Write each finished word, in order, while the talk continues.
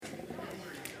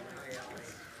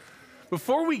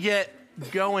Before we get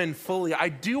going fully, I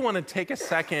do want to take a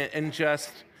second and just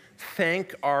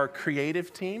thank our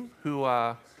creative team who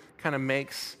kind of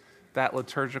makes that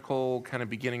liturgical kind of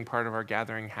beginning part of our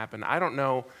gathering happen. I don't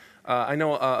know, I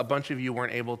know a bunch of you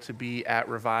weren't able to be at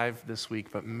Revive this week,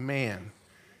 but man,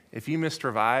 if you missed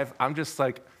Revive, I'm just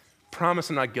like, promise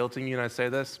I'm not guilting you when I say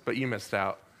this, but you missed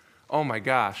out. Oh my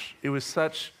gosh, it was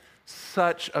such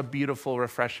a beautiful,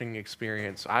 refreshing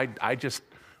experience. I just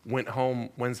went home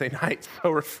Wednesday night so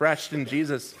refreshed in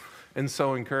Jesus and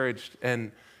so encouraged.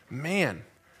 And man,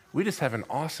 we just have an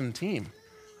awesome team.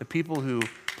 The people who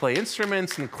play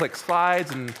instruments and click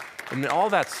slides and all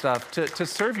that stuff to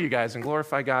serve you guys and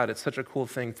glorify God. It's such a cool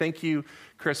thing. Thank you,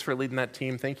 Chris, for leading that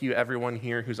team. Thank you, everyone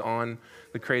here who's on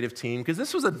the creative team, because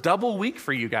this was a double week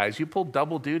for you guys. You pulled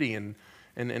double duty and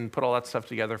put all that stuff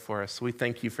together for us. So we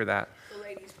thank you for that. The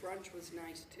ladies' brunch was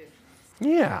nice, too.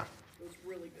 Yeah. It was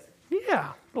really good.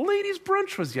 Yeah, the ladies'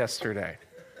 brunch was yesterday.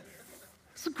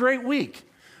 It's a great week.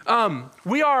 I'm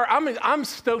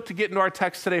stoked to get into our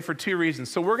text today for two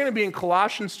reasons. So we're going to be in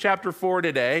Colossians chapter 4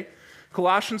 today.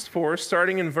 Colossians 4,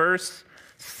 starting in verse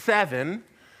 7.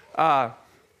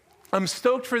 I'm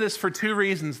stoked for this for two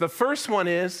reasons. The first one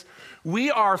is we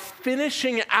are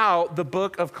finishing out the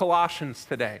book of Colossians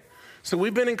today. So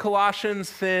we've been in Colossians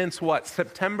since,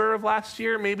 September of last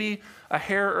year, maybe a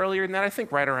hair earlier than that. I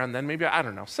think right around then, maybe, I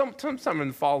don't know, sometime in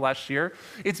the fall last year.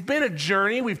 It's been a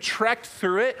journey. We've trekked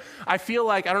through it. I feel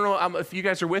like, I don't know if you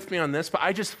guys are with me on this, but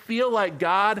I just feel like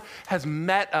God has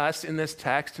met us in this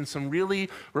text in some really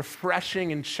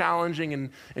refreshing and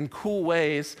challenging and cool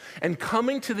ways. And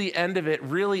coming to the end of it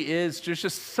really is just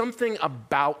something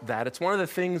about that. It's one of the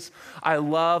things I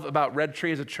love about Red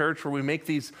Tree as a church, where we make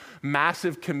these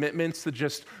massive commitments to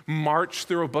just march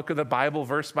through a book of the Bible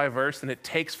verse by verse, and it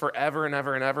takes forever and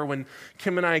ever and ever. When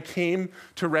Kim and I came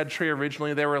to Red Tree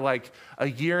originally, they were like a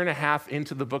year and a half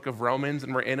into the book of Romans,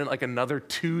 and we're in it like another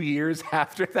 2 years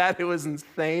after that. It was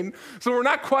insane. So we're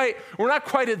not quite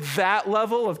at that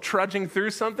level of trudging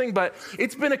through something, but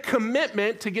it's been a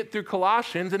commitment to get through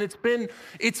Colossians, and it's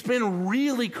been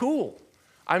really cool.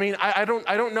 I mean, I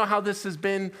don't know how this has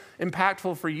been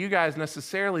impactful for you guys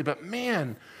necessarily, but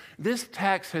man, this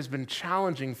text has been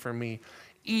challenging for me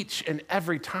each and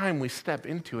every time we step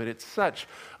into it. It's such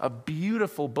a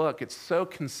beautiful book. It's so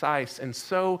concise and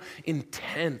so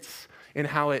intense in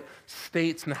how it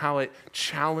states and how it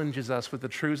challenges us with the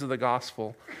truths of the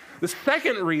gospel. The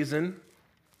second reason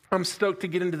I'm stoked to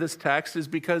get into this text is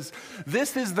because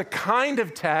this is the kind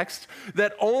of text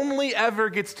that only ever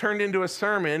gets turned into a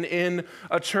sermon in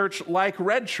a church like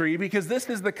Red Tree, because this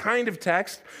is the kind of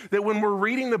text that when we're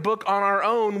reading the book on our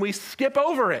own, we skip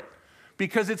over it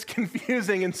because it's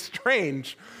confusing and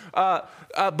strange.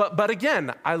 But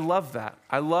again, I love that.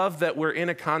 I love that we're in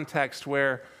a context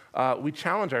where we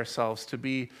challenge ourselves to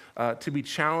be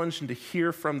challenged and to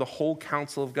hear from the whole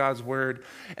counsel of God's word.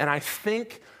 And I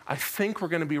think we're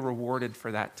going to be rewarded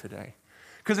for that today.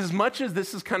 Because as much as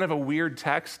this is kind of a weird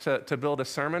text to build a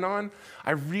sermon on,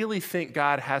 I really think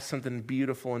God has something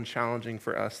beautiful and challenging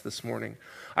for us this morning.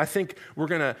 I think we're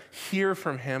going to hear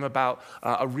from him about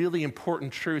a really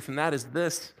important truth, and that is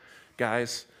this,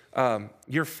 guys.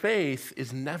 Your faith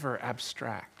is never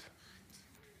abstract.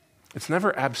 It's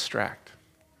never abstract.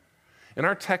 In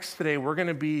our text today, we're going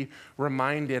to be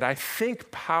reminded, I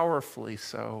think powerfully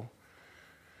so,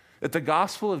 that the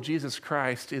gospel of Jesus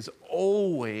Christ is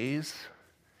always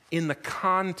in the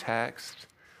context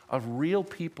of real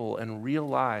people and real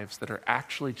lives that are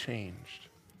actually changed.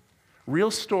 Real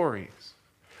stories.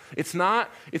 It's not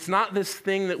this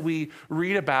thing that we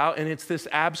read about and it's this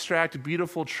abstract,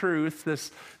 beautiful truth,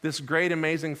 this great,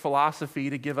 amazing philosophy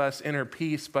to give us inner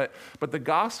peace, but the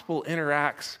gospel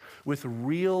interacts with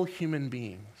real human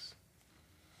beings.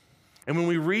 And when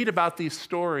we read about these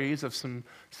stories of some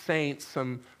saints,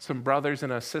 some brothers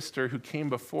and a sister who came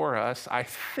before us, I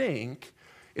think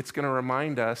it's going to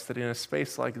remind us that in a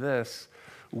space like this,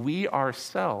 we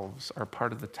ourselves are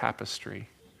part of the tapestry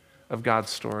of God's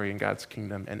story and God's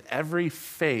kingdom. And every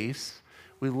face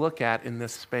we look at in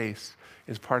this space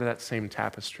is part of that same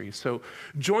tapestry. So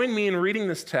join me in reading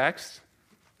this text,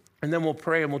 and then we'll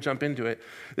pray and we'll jump into it.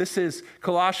 This is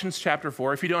Colossians chapter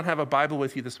 4. If you don't have a Bible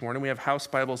with you this morning, we have house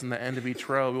Bibles in the end of each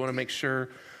row. We want to make sure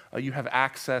you have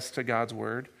access to God's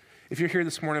word. If you're here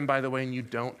this morning, by the way, and you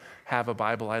don't have a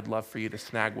Bible, I'd love for you to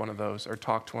snag one of those or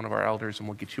talk to one of our elders and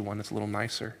we'll get you one that's a little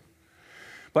nicer.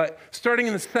 But starting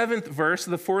in the 7th verse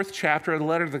of the 4th chapter of the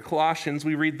letter to the Colossians,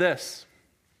 we read this.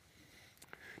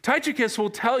 Tychicus will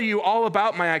tell you all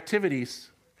about my activities.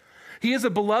 He is a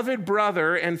beloved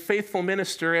brother and faithful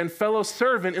minister and fellow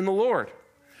servant in the Lord.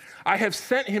 I have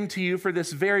sent him to you for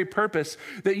this very purpose,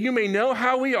 that you may know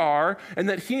how we are and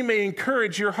that he may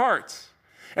encourage your hearts.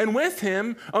 And with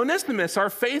him, Onesimus, our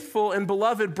faithful and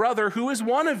beloved brother, who is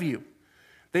one of you.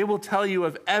 They will tell you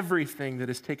of everything that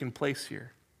has taken place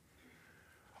here.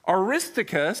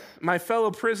 Aristarchus, my fellow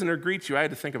prisoner, greets you. I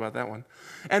had to think about that one.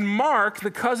 And Mark,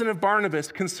 the cousin of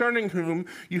Barnabas, concerning whom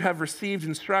you have received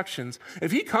instructions.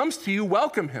 If he comes to you,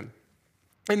 welcome him.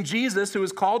 And Jesus, who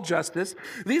is called Justus,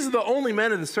 these are the only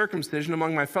men of the circumcision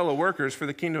among my fellow workers for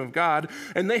the kingdom of God,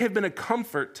 and they have been a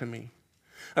comfort to me.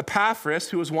 Epaphras,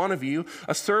 who is one of you,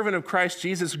 a servant of Christ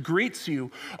Jesus, greets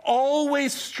you,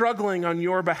 always struggling on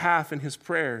your behalf in his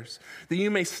prayers, that you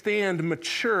may stand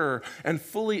mature and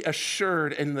fully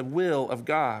assured in the will of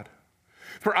God.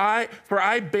 For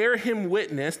I bear him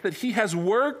witness that he has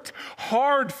worked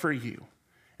hard for you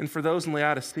and for those in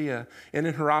Laodicea and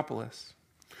in Hierapolis.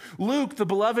 Luke, the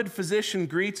beloved physician,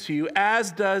 greets you,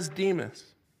 as does Demas.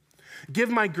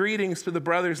 Give my greetings to the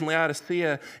brothers in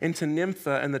Laodicea and to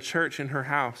Nympha and the church in her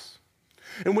house.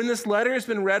 And when this letter has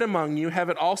been read among you, have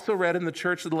it also read in the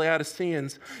church of the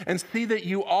Laodiceans, and see that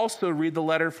you also read the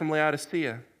letter from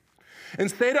Laodicea. And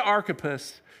say to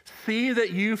Archippus, see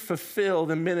that you fulfill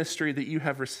the ministry that you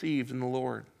have received in the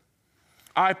Lord.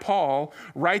 I, Paul,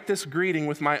 write this greeting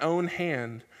with my own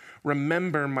hand.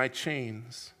 Remember my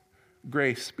chains.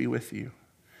 Grace be with you.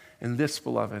 And this,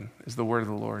 beloved, is the word of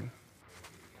the Lord.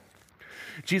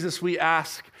 Jesus, we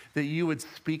ask that you would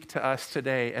speak to us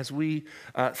today as we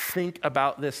think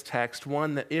about this text,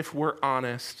 one that, if we're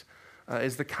honest,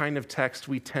 is the kind of text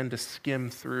we tend to skim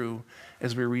through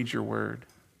as we read your word.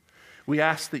 We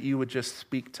ask that you would just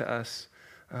speak to us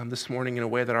this morning in a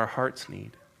way that our hearts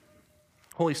need.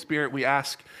 Holy Spirit, we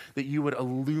ask that you would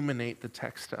illuminate the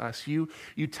text to us. You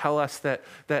tell us that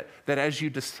as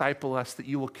you disciple us, that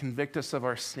you will convict us of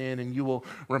our sin and you will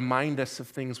remind us of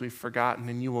things we've forgotten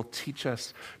and you will teach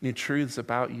us new truths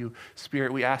about you.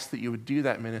 Spirit, we ask that you would do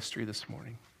that ministry this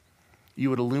morning. You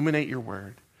would illuminate your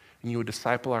word and you would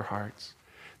disciple our hearts,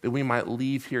 that we might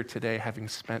leave here today having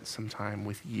spent some time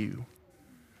with you.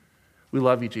 We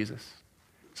love you, Jesus.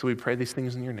 So we pray these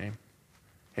things in your name.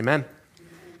 Amen.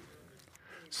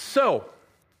 So,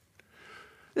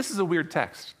 this is a weird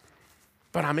text,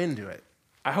 but I'm into it.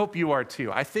 I hope you are too.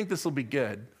 I think this will be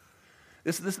good.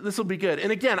 This will be good.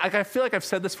 And again, I feel like I've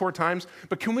said this 4 times,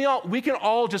 but we can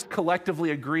all just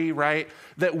collectively agree, right,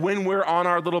 that when we're on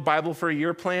our little Bible for a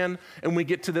year plan and we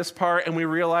get to this part and we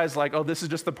realize like, oh, this is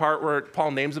just the part where Paul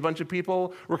names a bunch of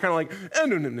people, we're kind of like, oh,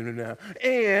 no.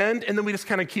 And then we just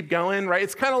kind of keep going, right?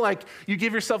 It's kind of like you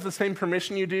give yourself the same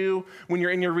permission you do when you're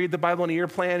in your read the Bible in a year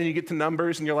plan and you get to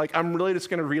Numbers and you're like, I'm really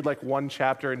just going to read like 1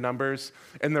 chapter in Numbers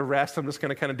and the rest I'm just going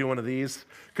to kind of do one of these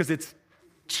because it's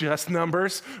just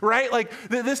Numbers, right? Like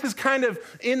this is kind of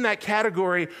in that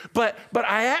category. But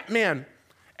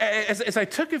as I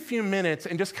took a few minutes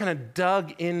and just kind of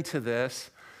dug into this,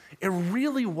 it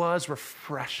really was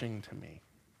refreshing to me.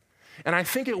 And I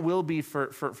think it will be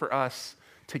for us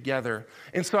together.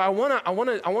 And so I want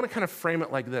to kind of frame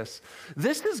it like this.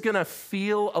 This is going to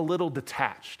feel a little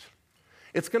detached.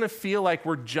 It's going to feel like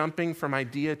we're jumping from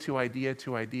idea to idea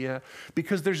to idea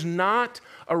because there's not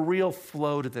a real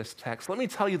flow to this text. Let me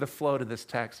tell you the flow to this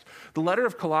text. The letter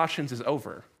of Colossians is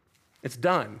over. It's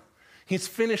done. He's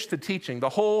finished the teaching, the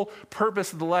whole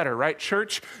purpose of the letter, right?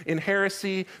 Church in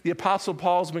heresy, the Apostle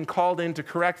Paul's been called in to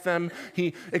correct them.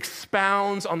 He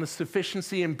expounds on the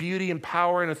sufficiency and beauty and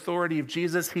power and authority of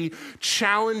Jesus. He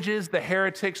challenges the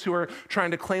heretics who are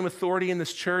trying to claim authority in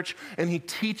this church, and he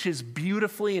teaches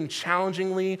beautifully and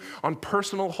challengingly on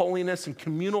personal holiness and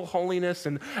communal holiness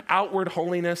and outward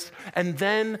holiness. And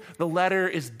then the letter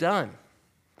is done.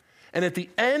 And at the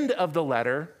end of the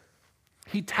letter,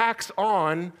 he tacks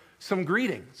on some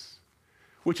greetings,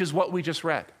 which is what we just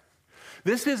read.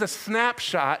 This is a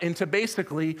snapshot into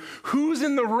basically who's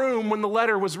in the room when the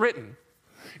letter was written.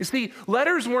 You see,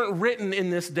 letters weren't written in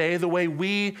this day the way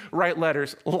we write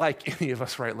letters, like any of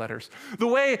us write letters. The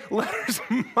way letters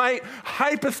might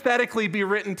hypothetically be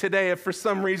written today if for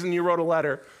some reason you wrote a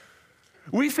letter.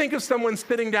 We think of someone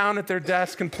sitting down at their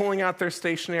desk and pulling out their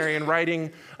stationery and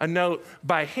writing a note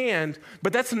by hand,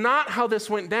 but that's not how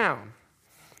this went down.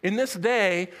 In this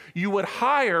day, you would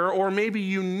hire, or maybe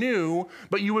you knew,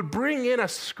 but you would bring in a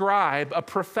scribe, a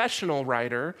professional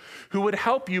writer, who would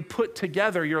help you put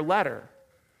together your letter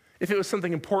if it was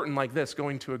something important like this,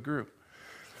 going to a group.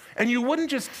 And you wouldn't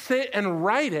just sit and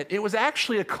write it. It was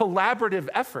actually a collaborative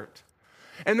effort.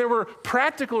 And there were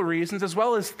practical reasons as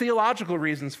well as theological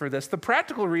reasons for this. The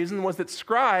practical reason was that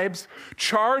scribes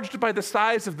charged by the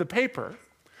size of the paper.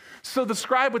 So the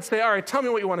scribe would say, all right, tell me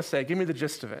what you want to say. Give me the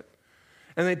gist of it.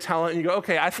 And they tell it, and you go,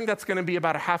 okay, I think that's going to be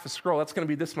about a half a scroll. That's going to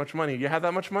be this much money. You have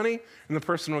that much money? And the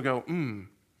person will go,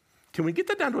 can we get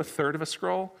that down to a third of a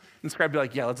scroll? And the scribe would be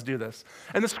like, yeah, let's do this.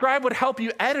 And the scribe would help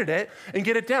you edit it and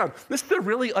get it down. This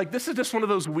is just one of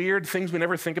those weird things we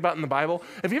never think about in the Bible.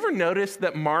 Have you ever noticed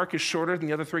that Mark is shorter than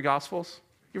the other three Gospels?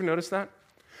 You ever noticed that?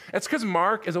 It's because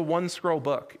Mark is a 1-scroll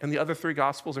book, and the other three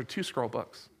Gospels are 2-scroll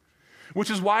books, which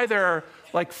is why there are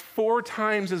like 4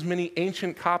 times as many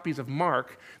ancient copies of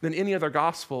Mark than any other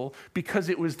gospel, because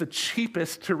it was the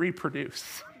cheapest to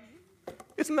reproduce.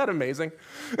 Isn't that amazing?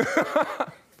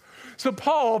 So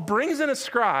Paul brings in a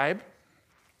scribe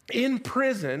in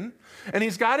prison, and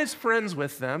he's got his friends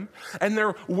with them, and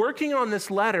they're working on this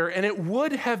letter, and it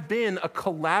would have been a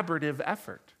collaborative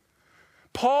effort.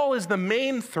 Paul is the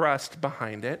main thrust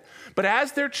behind it, but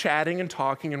as they're chatting and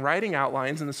talking and writing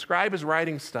outlines and the scribe is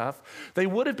writing stuff, they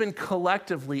would have been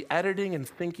collectively editing and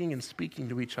thinking and speaking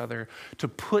to each other to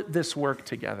put this work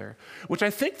together, which I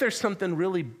think there's something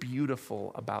really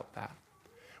beautiful about that.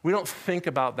 We don't think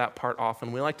about that part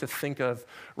often. We like to think of,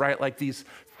 right, like these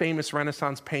famous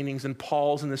Renaissance paintings and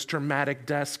Paul's in this dramatic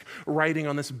desk writing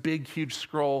on this big, huge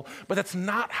scroll, but that's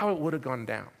not how it would have gone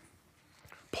down.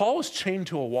 Paul is chained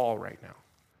to a wall right now.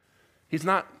 He's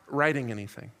not writing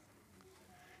anything.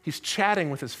 He's chatting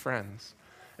with his friends,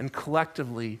 and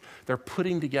collectively, they're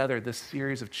putting together this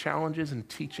series of challenges and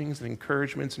teachings and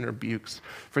encouragements and rebukes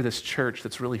for this church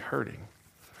that's really hurting.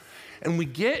 And we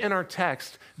get in our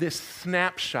text this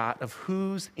snapshot of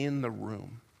who's in the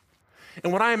room.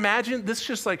 And what I imagine, this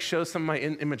just like shows some of my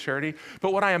immaturity,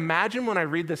 but what I imagine when I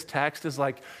read this text is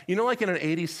like, you know, like in an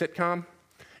 80s sitcom,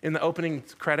 in the opening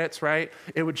credits, right?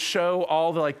 It would show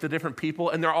all the different people,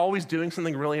 and they're always doing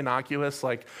something really innocuous,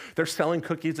 like they're selling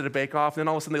cookies at a bake-off, and then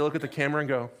all of a sudden they look at the camera and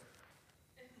go,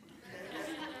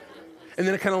 and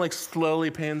then it kind of like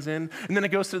slowly pans in, and then it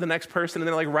goes to the next person, and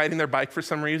they're like riding their bike for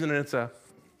some reason, and it's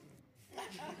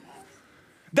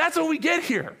that's what we get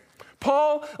here.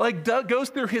 Paul goes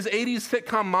through his 80s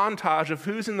sitcom montage of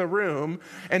who's in the room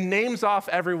and names off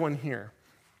everyone here.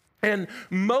 And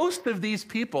most of these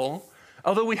people,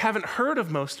 although we haven't heard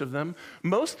of most of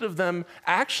them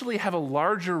actually have a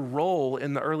larger role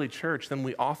in the early church than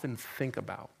we often think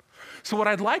about. So what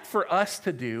I'd like for us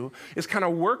to do is kind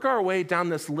of work our way down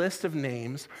this list of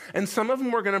names, and some of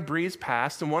them we're going to breeze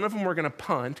past, and one of them we're going to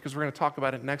punt, because we're going to talk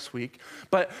about it next week.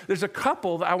 But there's a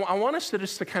couple that I want us to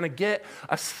just to kind of get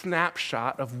a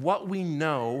snapshot of what we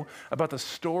know about the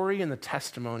story and the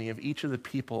testimony of each of the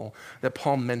people that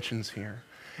Paul mentions here.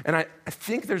 And I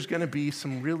think there's going to be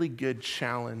some really good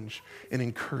challenge and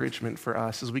encouragement for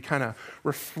us as we kind of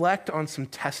reflect on some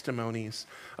testimonies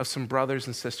of some brothers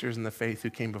and sisters in the faith who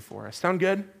came before us. Sound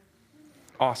good?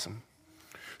 Awesome.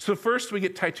 So first we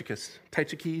get Tychicus.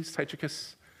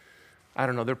 I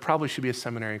don't know. There probably should be a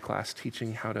seminary class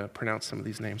teaching how to pronounce some of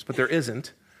these names, but there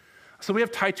isn't. So we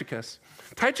have Tychicus.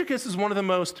 Tychicus is one of the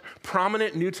most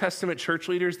prominent New Testament church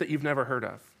leaders that you've never heard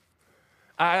of.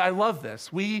 I love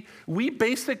this. We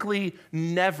basically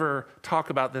never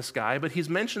talk about this guy, but he's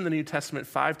mentioned in the New Testament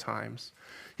 5 times.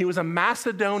 He was a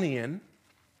Macedonian,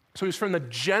 so he's from the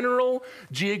general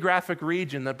geographic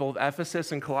region that both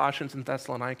Ephesus and Colossians and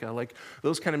Thessalonica, like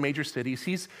those kind of major cities.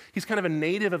 He's kind of a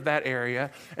native of that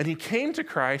area, and he came to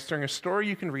Christ during a story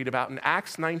you can read about in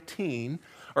Acts 19,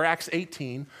 or Acts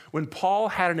 18, when Paul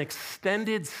had an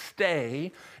extended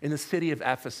stay in the city of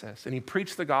Ephesus, and he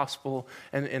preached the gospel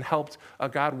and helped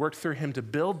God work through him to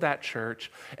build that church.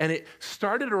 And it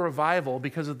started a revival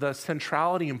because of the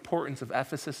centrality importance of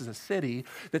Ephesus as a city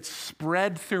that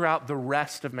spread throughout the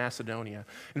rest of Macedonia.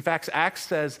 In fact, Acts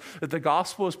says that the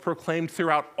gospel was proclaimed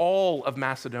throughout all of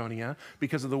Macedonia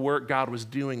because of the work God was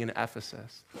doing in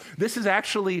Ephesus. This is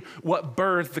actually what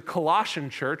birthed the Colossian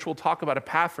church. We'll talk about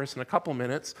Epaphras in a couple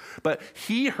minutes. But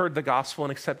he heard the gospel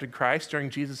and accepted Christ during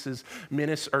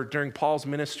during Paul's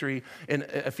ministry in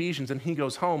Ephesians, and he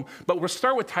goes home. But we'll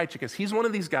start with Tychicus. He's one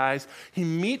of these guys. He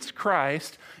meets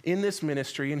Christ in this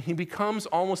ministry, and he becomes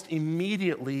almost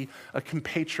immediately a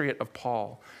compatriot of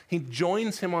Paul. He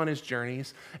joins him on his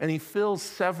journeys, and he fills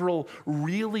several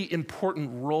really important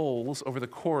roles over the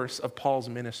course of Paul's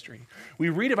ministry. We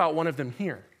read about one of them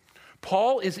here.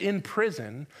 Paul is in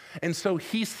prison, and so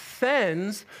he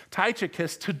sends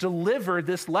Tychicus to deliver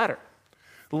this letter.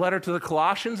 The letter to the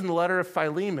Colossians and the letter of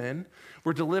Philemon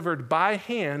were delivered by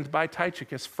hand by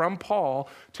Tychicus from Paul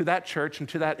to that church and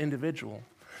to that individual.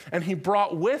 And he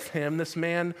brought with him this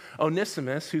man,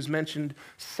 Onesimus, who's mentioned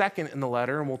second in the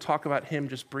letter, and we'll talk about him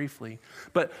just briefly.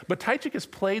 But Tychicus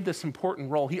played this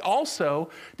important role. He also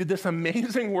did this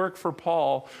amazing work for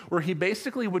Paul, where he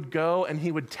basically would go and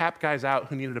he would tap guys out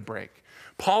who needed a break.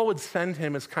 Paul would send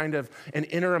him as kind of an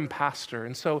interim pastor.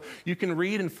 And so you can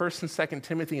read in 1st and 2nd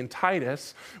Timothy and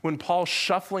Titus, when Paul's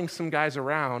shuffling some guys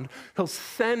around, he'll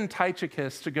send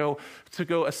Tychicus to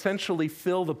go essentially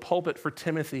fill the pulpit for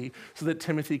Timothy so that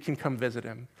Timothy can come visit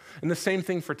him. And the same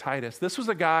thing for Titus. This was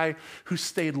a guy who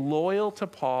stayed loyal to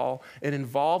Paul and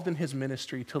involved in his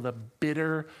ministry till the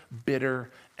bitter, bitter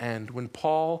end. When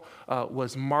Paul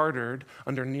was martyred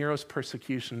under Nero's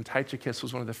persecution, Tychicus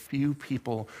was one of the few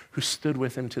people who stood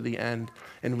with him to the end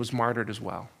and was martyred as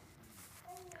well.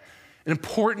 An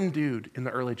important dude in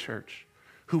the early church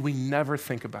who we never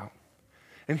think about.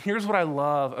 And here's what I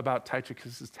love about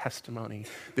Tychicus' testimony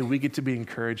that we get to be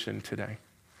encouraged in today.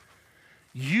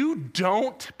 You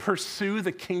don't pursue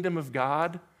the kingdom of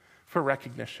God for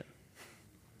recognition.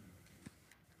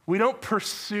 We don't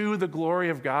pursue the glory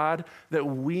of God that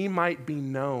we might be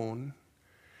known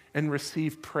and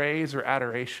receive praise or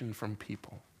adoration from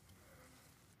people.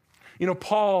 You know,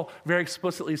 Paul very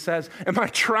explicitly says, am I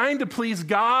trying to please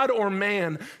God or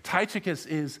man? Tychicus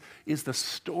is the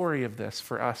story of this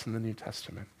for us in the New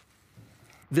Testament.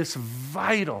 This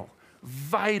vital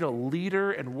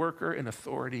leader and worker and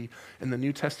authority in the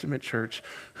New Testament church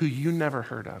who you never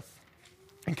heard of.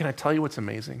 And can I tell you what's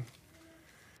amazing?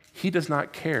 He does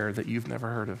not care that you've never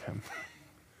heard of him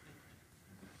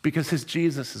because his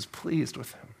Jesus is pleased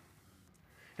with him.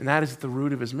 And that is the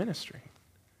root of his ministry.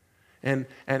 And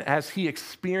as he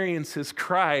experiences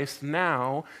Christ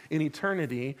now in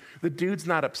eternity, the dude's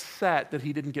not upset that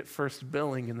he didn't get first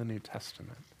billing in the New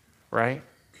Testament, right?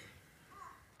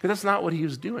 Because that's not what he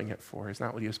was doing it for. It's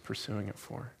not what he was pursuing it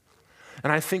for.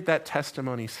 And I think that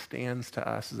testimony stands to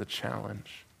us as a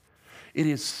challenge. It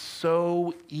is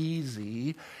so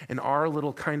easy in our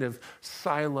little kind of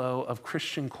silo of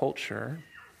Christian culture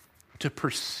to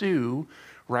pursue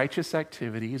righteous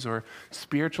activities or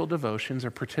spiritual devotions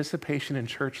or participation in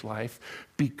church life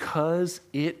because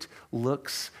it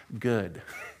looks good,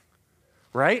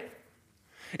 right?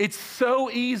 It's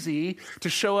so easy to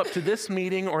show up to this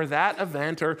meeting or that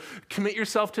event or commit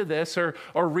yourself to this or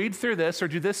read through this or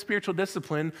do this spiritual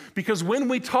discipline because when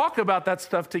we talk about that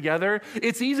stuff together,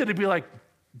 it's easy to be like,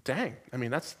 dang, I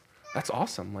mean, that's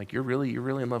awesome. Like you're really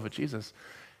in love with Jesus.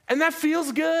 And that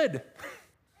feels good.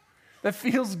 That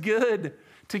feels good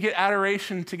to get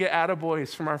adoration, to get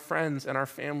attaboys from our friends and our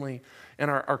family and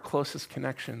our closest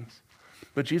connections.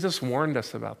 But Jesus warned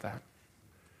us about that.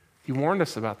 He warned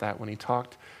us about that when he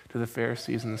talked to the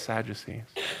Pharisees and the Sadducees.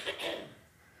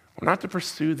 We're not to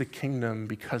pursue the kingdom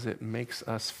because it makes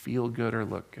us feel good or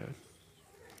look good.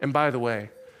 And by the way,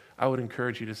 I would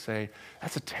encourage you to say,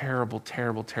 that's a terrible,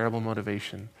 terrible, terrible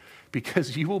motivation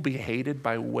because you will be hated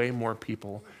by way more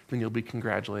people than you'll be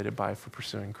congratulated by for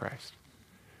pursuing Christ.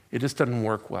 It just doesn't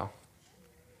work well.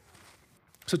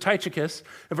 So Tychicus,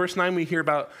 in verse 9, we hear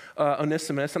about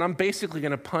Onesimus, and I'm basically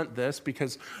going to punt this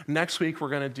because next week we're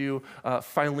going to do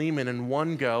Philemon in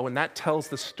one go, and that tells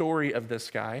the story of this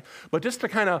guy. But just to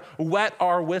kind of wet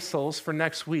our whistles for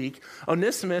next week,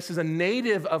 Onesimus is a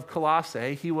native of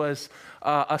Colossae. He was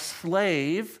a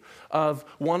slave of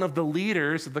one of the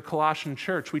leaders of the Colossian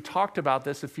church. We talked about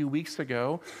this a few weeks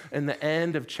ago in the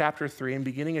end of chapter 3 and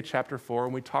beginning of chapter 4,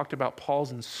 and we talked about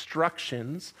Paul's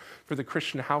instructions for the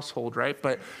Christian household, right?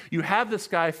 But you have this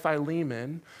guy,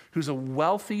 Philemon, who's a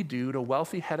wealthy dude, a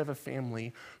wealthy head of a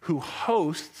family, who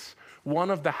hosts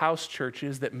one of the house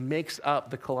churches that makes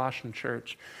up the Colossian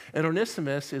church. And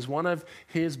Onesimus is one of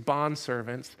his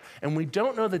bondservants. And we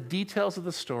don't know the details of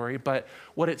the story, but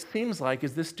what it seems like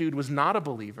is this dude was not a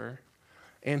believer,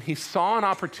 and he saw an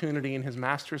opportunity in his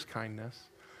master's kindness,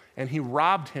 and he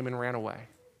robbed him and ran away.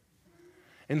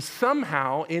 And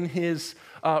somehow, in his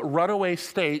runaway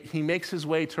state, he makes his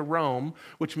way to Rome,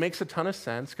 which makes a ton of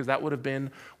sense because that would have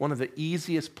been one of the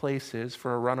easiest places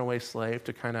for a runaway slave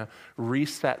to kind of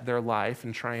reset their life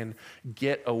and try and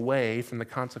get away from the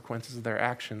consequences of their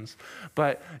actions.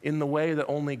 But in the way that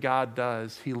only God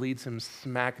does, he leads him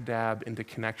smack dab into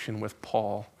connection with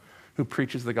Paul, who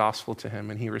preaches the gospel to him,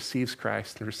 and he receives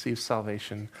Christ and receives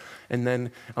salvation. And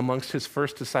then amongst his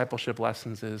first discipleship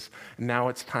lessons is, now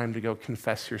it's time to go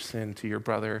confess your sin to your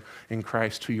brother in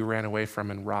Christ who you ran away from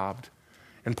and robbed.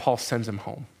 And Paul sends him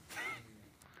home.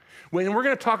 And we're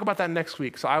going to talk about that next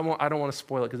week, so I don't want to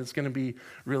spoil it because it's going to be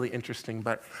really interesting.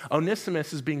 But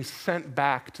Onesimus is being sent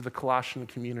back to the Colossian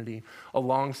community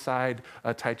alongside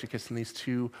Tychicus in these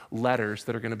two letters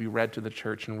that are going to be read to the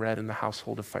church and read in the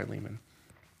household of Philemon.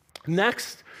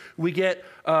 Next, we get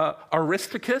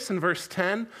Aristarchus in verse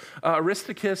 10.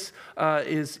 Aristarchus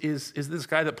is this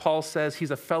guy that Paul says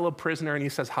he's a fellow prisoner, and he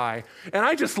says hi. And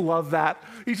I just love that.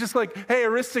 He's just like, hey,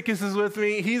 Aristarchus is with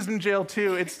me. He's in jail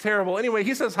too. It's terrible. Anyway,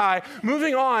 he says hi.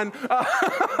 Moving on,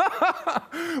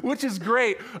 which is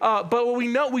great. But what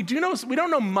we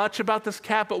don't know much about this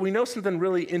cat, but we know something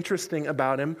really interesting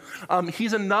about him.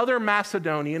 He's another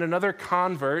Macedonian, another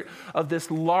convert of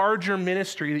this larger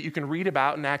ministry that you can read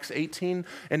about in Acts 18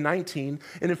 and 19.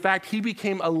 And in fact, he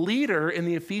became a leader in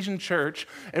the Ephesian church.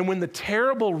 And when the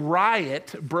terrible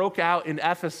riot broke out in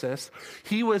Ephesus,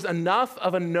 he was enough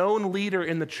of a known leader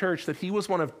in the church that he was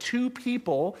one of two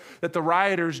people that the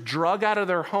rioters drug out of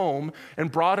their home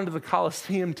and brought into the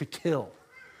Colosseum to kill.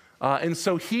 And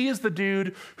so he is the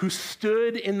dude who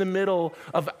stood in the middle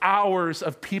of hours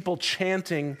of people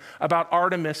chanting about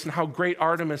Artemis and how great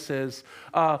Artemis is,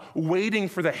 waiting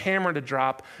for the hammer to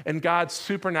drop, and God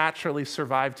supernaturally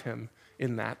survived him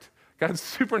in that. God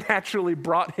supernaturally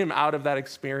brought him out of that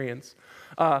experience.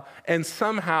 And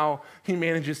somehow he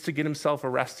manages to get himself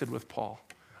arrested with Paul,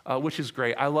 which is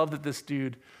great. I love that this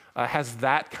dude has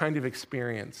that kind of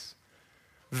experience,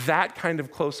 that kind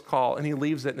of close call, and he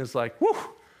leaves it and is like, whew.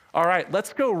 All right,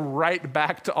 let's go right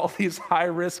back to all these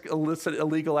high-risk, illicit,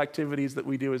 illegal activities that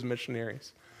we do as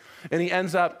missionaries. And he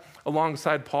ends up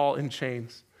alongside Paul in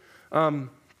chains.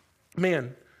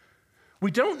 Man,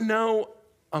 we don't know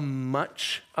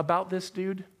much about this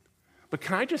dude, but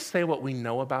can I just say what we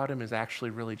know about him is actually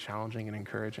really challenging and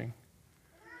encouraging?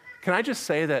 Can I just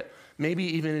say that maybe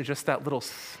even in just that little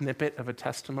snippet of a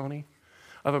testimony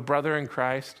of a brother in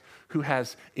Christ who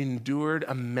has endured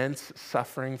immense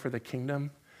suffering for the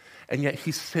kingdom, and yet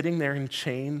he's sitting there in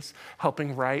chains,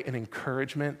 helping write an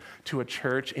encouragement to a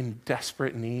church in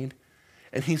desperate need.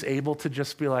 And he's able to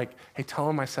just be like, hey, tell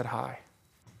him I said hi.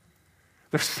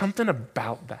 There's something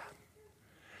about that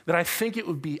I think it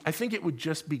would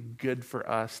just be good for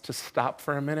us to stop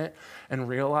for a minute and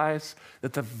realize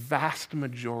that the vast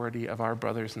majority of our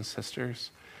brothers and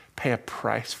sisters pay a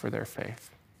price for their faith.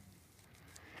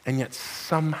 And yet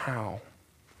somehow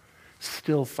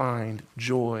still find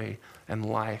joy and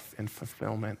life and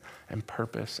fulfillment and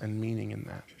purpose and meaning in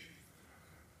that.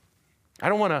 I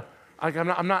don't want to, I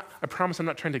promise I'm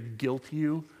not trying to guilt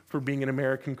you for being an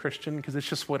American Christian, because it's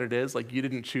just what it is. Like, you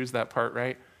didn't choose that part,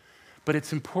 right? But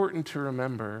it's important to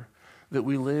remember that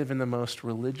we live in the most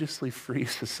religiously free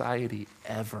society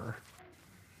ever.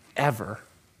 And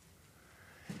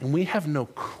we have no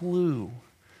clue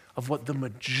of what the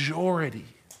majority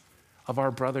of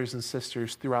our brothers and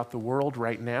sisters throughout the world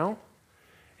right now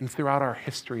and throughout our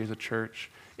history as a church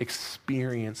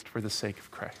experienced for the sake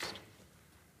of Christ.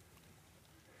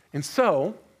 And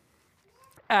so,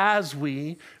 as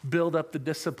we build up the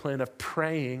discipline of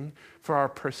praying for our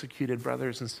persecuted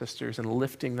brothers and sisters and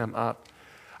lifting them up,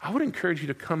 I would encourage you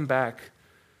to come back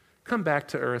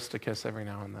to Aristarchus every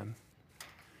now and then.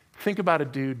 Think about a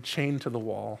dude chained to the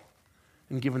wall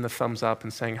and giving the thumbs up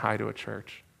and saying hi to a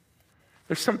church.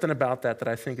 There's something about that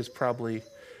I think is probably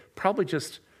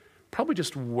just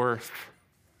worth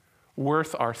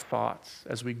our thoughts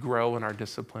as we grow in our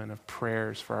discipline of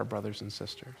prayers for our brothers and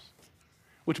sisters.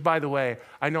 Which, by the way,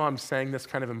 I know I'm saying this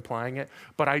kind of implying it,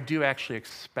 but I do actually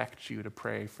expect you to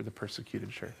pray for the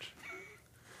persecuted church.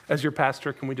 As your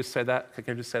pastor, can we just say that? Can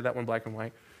I just say that one black and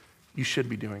white? You should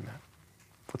be doing that.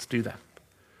 Let's do that.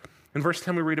 In verse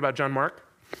 10, we read about John Mark.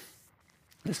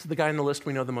 This is the guy in the list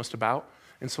we know the most about.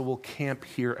 And so we'll camp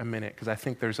here a minute because I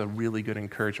think there's a really good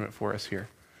encouragement for us here.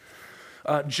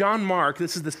 John Mark,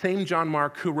 this is the same John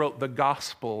Mark who wrote the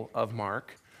Gospel of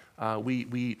Mark.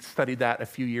 We studied that a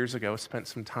few years ago, spent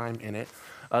some time in it.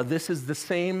 This is the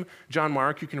same John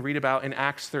Mark you can read about in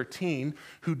Acts 13,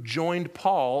 who joined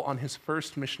Paul on his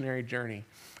first missionary journey.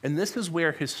 And this is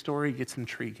where his story gets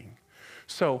intriguing.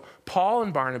 So Paul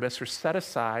and Barnabas are set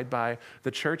aside by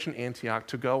the church in Antioch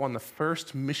to go on the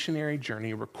first missionary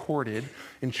journey recorded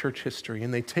in church history.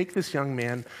 And they take this young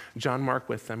man, John Mark,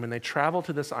 with them, and they travel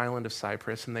to this island of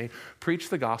Cyprus, and they preach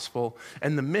the gospel.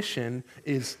 And the mission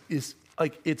is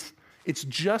like, it's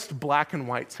just black and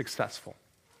white successful.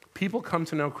 People come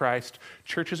to know Christ,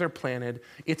 churches are planted,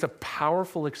 it's a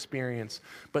powerful experience,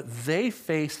 but they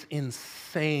face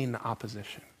insane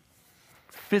opposition.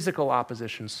 Physical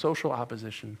opposition, social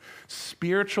opposition,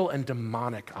 spiritual and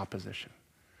demonic opposition.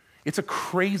 It's a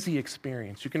crazy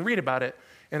experience. You can read about it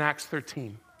in Acts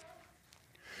 13.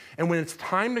 And when it's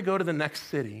time to go to the next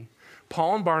city,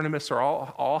 Paul and Barnabas are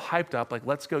all hyped up, like,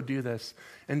 let's go do this.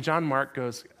 And John Mark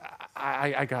goes,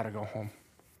 I gotta go home.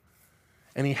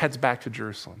 And he heads back to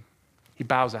Jerusalem. He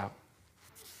bows out.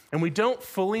 And we don't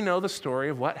fully know the story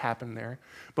of what happened there,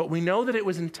 but we know that it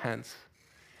was intense,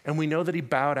 and we know that he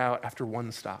bowed out after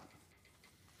one stop.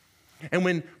 And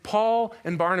when Paul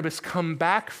and Barnabas come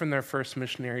back from their first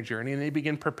missionary journey and they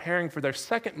begin preparing for their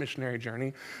second missionary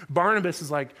journey, Barnabas is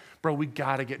like, bro, we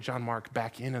got to get John Mark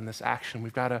back in on this action.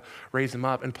 We've got to raise him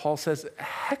up. And Paul says,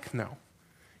 heck no.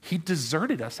 He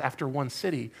deserted us after one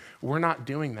city. We're not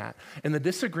doing that. And the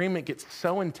disagreement gets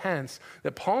so intense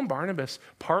that Paul and Barnabas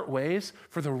part ways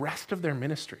for the rest of their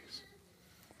ministries.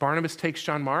 Barnabas takes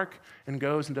John Mark and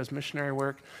goes and does missionary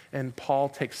work, and Paul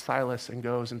takes Silas and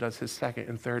goes and does his second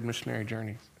and third missionary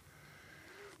journeys.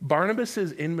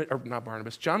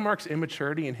 John Mark's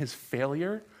immaturity and his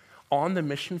failure on the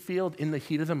mission field in the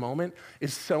heat of the moment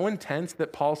is so intense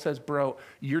that Paul says, bro,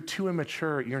 you're too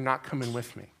immature, you're not coming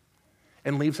with me,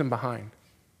 and leaves him behind.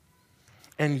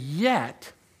 And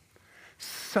yet,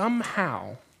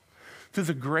 somehow, through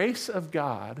the grace of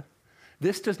God,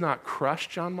 this does not crush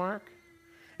John Mark.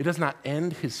 It does not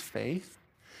end his faith.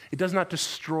 It does not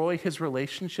destroy his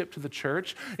relationship to the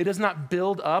church. It does not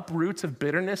build up roots of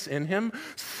bitterness in him.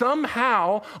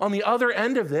 Somehow, on the other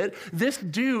end of it, this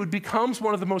dude becomes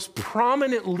one of the most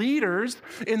prominent leaders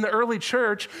in the early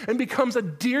church and becomes a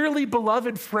dearly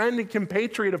beloved friend and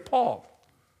compatriot of Paul.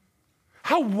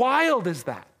 How wild is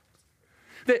that?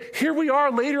 That here we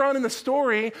are later on in the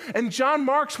story, and John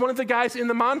Mark's one of the guys in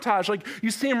the montage. Like,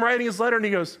 you see him writing his letter, and he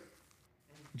goes,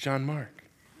 John Mark.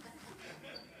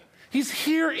 He's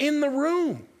here in the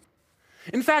room.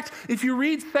 In fact, if you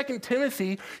read 2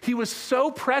 Timothy, he was so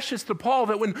precious to Paul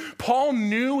that when Paul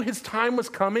knew his time was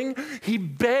coming, he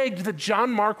begged that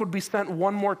John Mark would be sent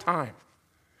one more time,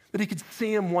 that he could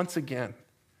see him once again.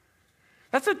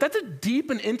 That's a deep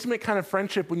and intimate kind of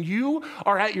friendship when you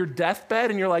are at your deathbed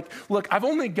and you're like, look, I've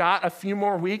only got a few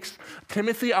more weeks.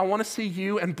 Timothy, I want to see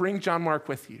you and bring John Mark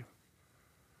with you.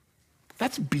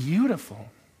 That's beautiful.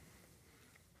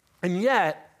 And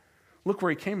yet, look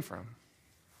where he came from.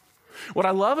 What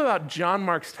I love about John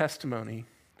Mark's testimony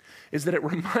is that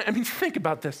think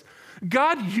about this.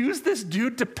 God used this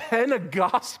dude to pen a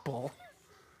gospel.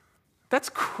 That's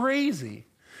crazy.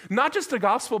 Not just a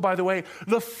gospel, by the way,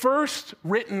 the first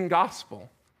written gospel.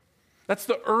 That's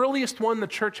the earliest one the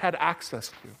church had access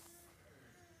to.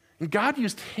 And God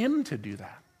used him to do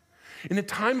that. In a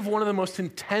time of one of the most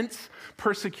intense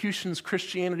persecutions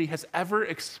Christianity has ever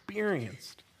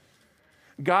experienced,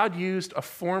 God used a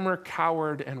former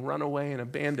coward and runaway and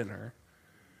abandoner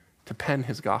to pen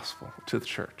his gospel to the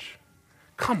church.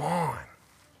 Come on.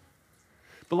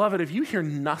 Beloved, if you hear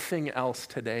nothing else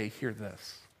today, hear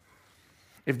this.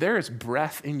 If there is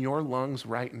breath in your lungs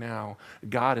right now,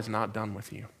 God is not done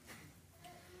with you.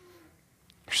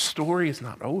 Your story is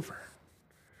not over.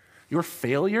 Your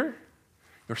failure,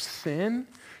 your sin,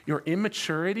 your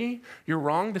immaturity, your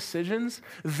wrong decisions,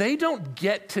 they don't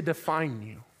get to define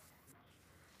you.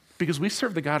 Because we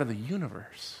serve the God of the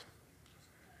universe.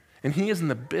 And he is in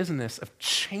the business of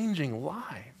changing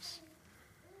lives.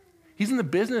 He's in the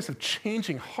business of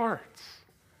changing hearts.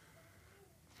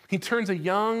 He turns a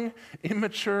young,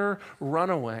 immature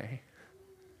runaway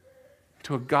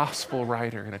to a gospel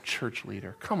writer and a church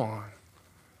leader. Come on.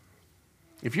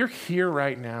 If you're here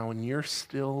right now and you're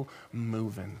still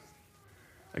moving,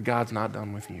 God's not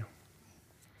done with you.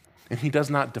 And he does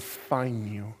not define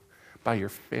you by your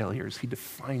failures. He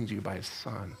defines you by his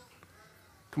son.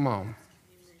 Come on.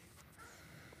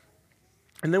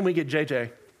 And then we get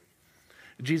JJ,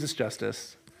 Jesus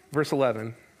Justice, verse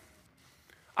 11.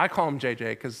 I call him JJ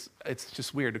because it's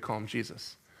just weird to call him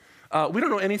Jesus. We don't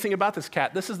know anything about this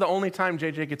cat. This is the only time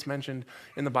JJ gets mentioned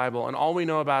in the Bible, and all we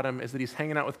know about him is that he's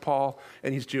hanging out with Paul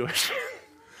and he's Jewish.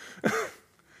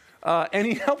 And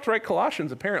he helped write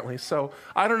Colossians, apparently. So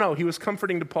I don't know. He was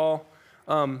comforting to Paul.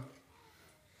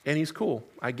 And he's cool,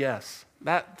 I guess.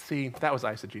 That was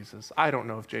eisegesis. I don't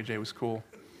know if JJ was cool.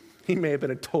 He may have been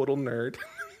a total nerd.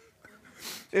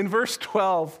 In verse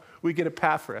 12, we get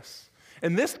Epaphras.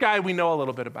 And this guy we know a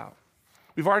little bit about.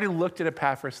 We've already looked at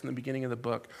Epaphras in the beginning of the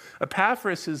book.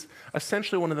 Epaphras is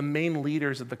essentially one of the main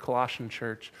leaders of the Colossian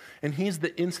church, and he's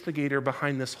the instigator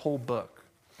behind this whole book.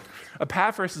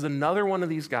 Epaphras is another one of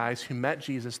these guys who met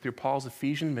Jesus through Paul's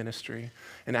Ephesian ministry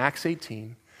in Acts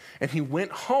 18. And he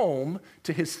went home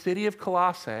to his city of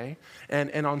Colossae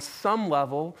and on some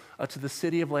level to the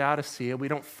city of Laodicea. We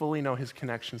don't fully know his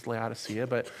connections to Laodicea,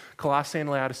 but Colossae and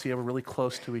Laodicea were really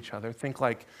close to each other. Think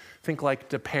like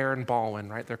DePere and Baldwin,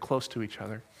 right? They're close to each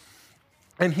other.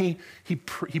 And he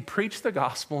preached the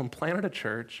gospel and planted a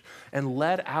church and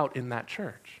led out in that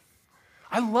church.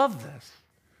 I love this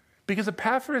because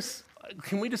Epaphras,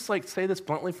 can we just say this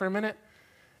bluntly for a minute?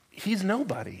 He's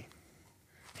nobody.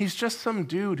 He's just some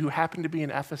dude who happened to be in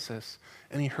Ephesus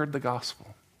and he heard the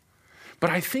gospel. But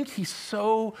I think he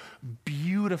so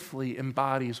beautifully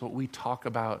embodies what we talk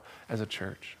about as a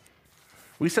church.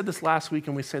 We said this last week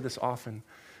and we say this often,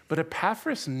 but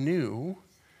Epaphras knew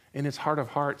in his heart of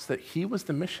hearts that he was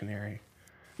the missionary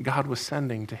God was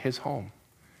sending to his home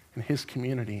and his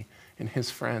community and his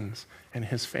friends and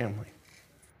his family.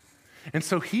 And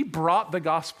so he brought the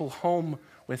gospel home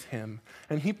with him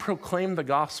and he proclaimed the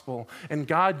gospel and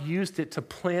God used it to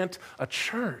plant a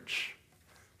church.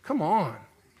 Come on.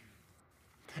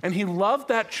 And he loved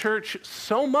that church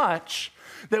so much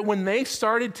that when they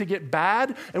started to get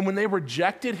bad and when they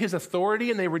rejected his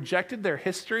authority and they rejected their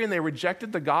history and they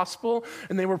rejected the gospel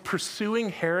and they were pursuing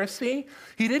heresy,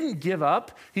 he didn't give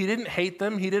up. He didn't hate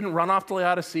them. He didn't run off to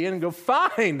Laodicea and go,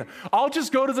 fine, I'll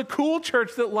just go to the cool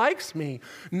church that likes me.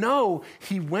 No,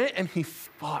 he went and he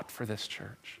fought for this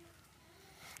church.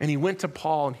 And he went to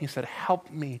Paul and he said,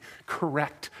 help me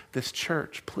correct this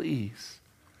church, please.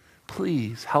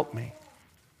 Please help me.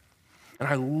 And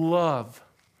I love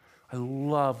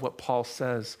what Paul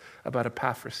says about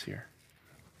Epaphras here.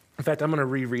 In fact, I'm going to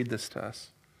reread this to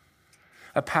us.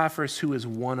 Epaphras, who is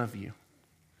one of you,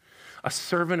 a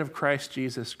servant of Christ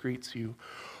Jesus, greets you,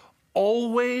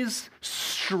 always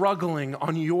struggling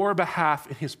on your behalf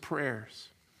in his prayers,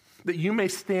 that you may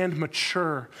stand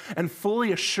mature and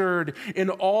fully assured in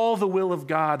all the will of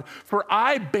God. For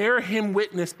I bear him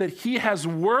witness that he has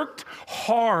worked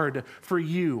hard for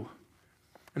you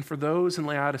and for those in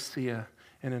Laodicea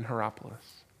and in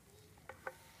Hierapolis.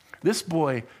 This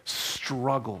boy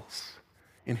struggles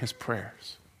in his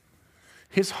prayers.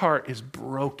 His heart is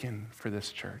broken for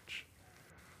this church.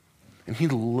 And he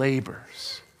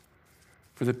labors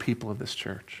for the people of this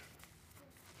church.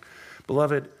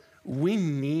 Beloved, we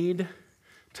need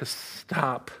to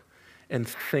stop and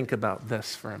think about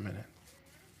this for a minute.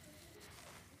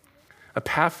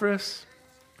 Epaphras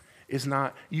is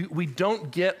not, we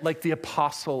don't get like the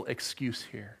apostle excuse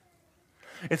here.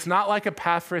 It's not like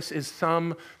Epaphras is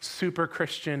some super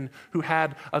Christian who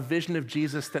had a vision of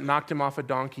Jesus that knocked him off a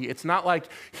donkey. It's not like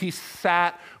he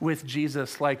sat with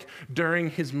Jesus like during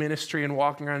his ministry and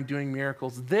walking around doing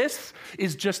miracles. This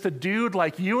is just a dude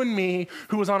like you and me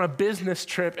who was on a business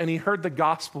trip and he heard the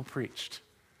gospel preached.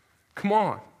 Come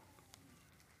on.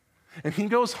 And he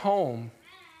goes home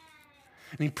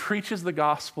and he preaches the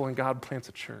gospel and God plants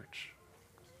a church.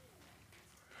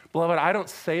 Beloved, I don't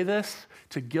say this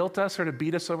to guilt us or to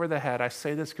beat us over the head. I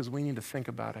say this because we need to think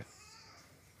about it.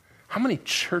 How many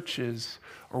churches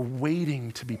are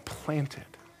waiting to be planted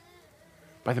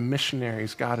by the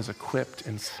missionaries God has equipped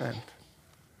and sent?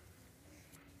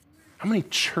 How many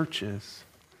churches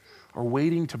are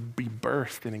waiting to be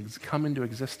birthed and come into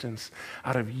existence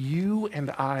out of you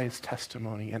and I's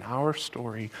testimony and our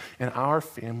story and our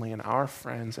family and our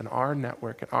friends and our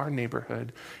network and our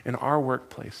neighborhood and our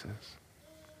workplaces?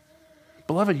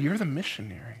 Beloved, you're the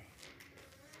missionary.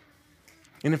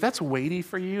 And if that's weighty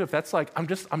for you, if that's like, I'm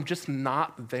just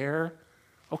not there,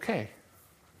 okay.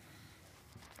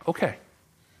 Okay,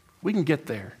 we can get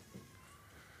there.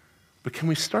 But can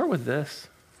we start with this?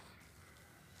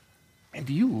 And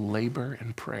do you labor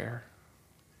in prayer?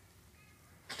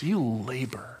 Do you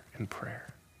labor in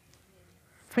prayer?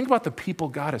 Think about the people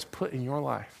God has put in your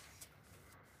life.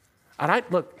 And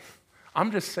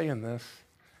I'm just saying this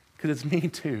because it's me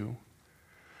too.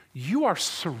 You are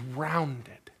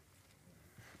surrounded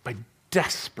by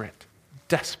desperate,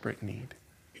 desperate need.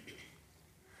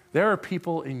 There are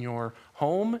people in your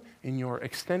home, in your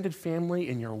extended family,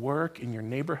 in your work, in your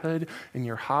neighborhood, in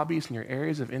your hobbies, in your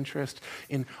areas of interest,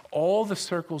 in all the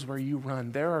circles where you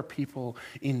run, there are people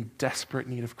in desperate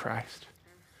need of Christ.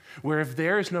 Where if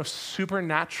there is no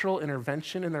supernatural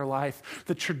intervention in their life,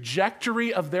 the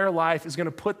trajectory of their life is going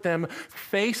to put them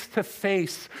face to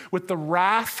face with the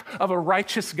wrath of a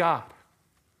righteous God.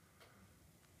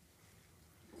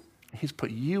 He's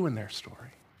put you in their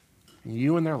story, and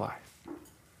you in their life.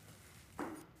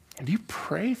 And you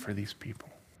pray for these people.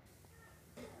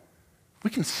 We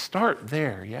can start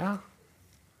there, yeah?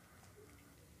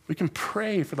 We can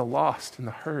pray for the lost and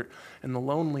the hurt and the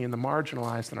lonely and the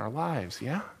marginalized in our lives,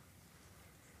 yeah?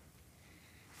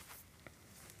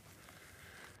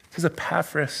 It says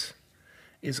Epaphras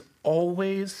is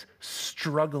always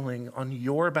struggling on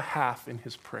your behalf in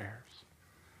his prayers.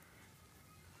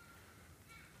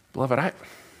 Beloved,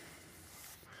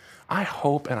 I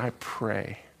hope and I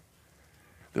pray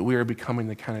that we are becoming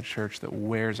the kind of church that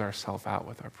wears ourselves out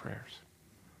with our prayers.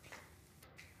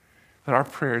 That our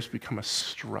prayers become a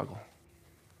struggle.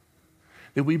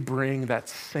 that we bring that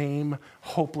same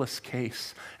hopeless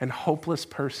case and hopeless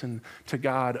person to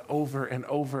God over and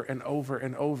over and over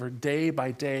and over, day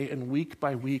by day and week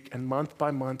by week and month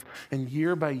by month and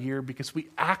year by year, because we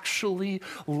actually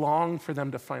long for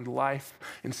them to find life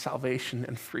and salvation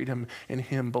and freedom in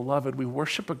him. Beloved, we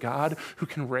worship a God who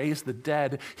can raise the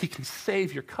dead. He can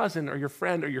save your cousin or your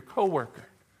friend or your coworker.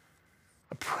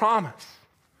 A promise.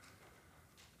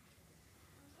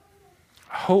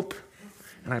 I hope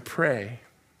and I pray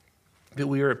that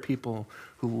we are a people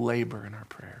who labor in our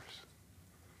prayers.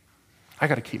 I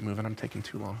got to keep moving. I'm taking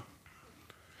too long.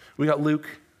 We got Luke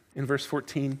in verse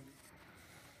 14.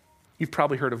 You've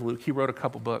probably heard of Luke. He wrote a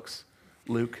couple books,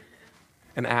 Luke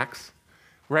and Acts.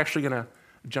 We're actually going to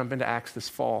jump into Acts this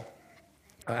fall.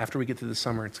 After we get to the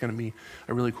summer, it's going to be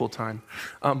a really cool time.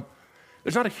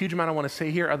 There's not a huge amount I want to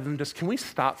say here other than just, can we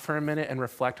stop for a minute and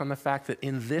reflect on the fact that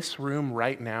in this room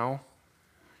right now,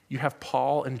 you have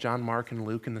Paul and John, Mark, and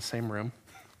Luke in the same room?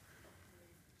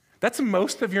 That's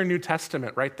most of your New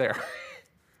Testament right there.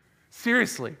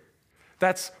 Seriously.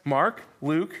 That's Mark,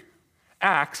 Luke,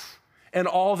 Acts, and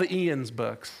all the Ian's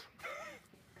books.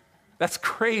 That's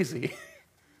crazy.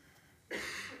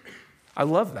 I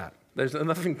love that. There's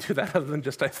nothing to that other than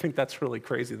just I think that's really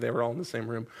crazy. They were all in the same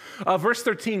room. Verse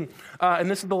 13, and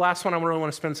this is the last one I really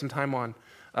want to spend some time on,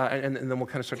 and then we'll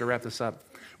kind of start to wrap this up.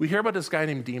 We hear about this guy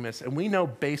named Demas, and we know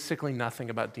basically nothing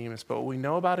about Demas, but what we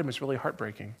know about him is really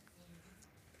heartbreaking.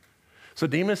 So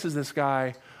Demas is this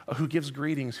guy who gives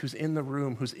greetings, who's in the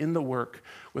room, who's in the work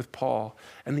with Paul,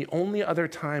 and the only other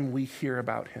time we hear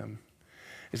about him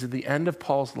is at the end of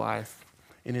Paul's life.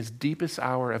 In his deepest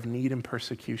hour of need and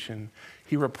persecution,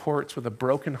 he reports with a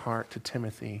broken heart to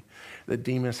Timothy that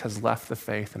Demas has left the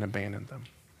faith and abandoned them.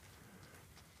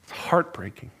 It's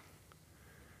heartbreaking.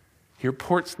 He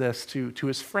reports this to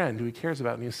his friend who he cares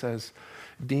about, and he says,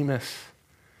 Demas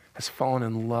has fallen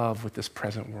in love with this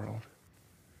present world,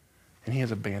 and he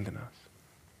has abandoned us.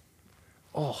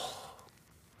 Oh,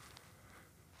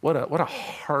 what a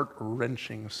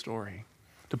heart-wrenching story.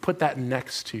 To put that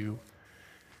next to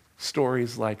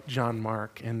stories like John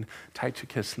Mark and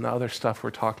Tychicus and the other stuff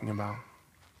we're talking about.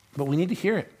 But we need to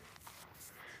hear it.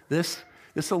 This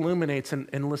illuminates,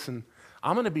 and listen,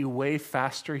 I'm going to be way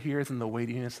faster here than the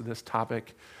weightiness of this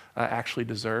topic actually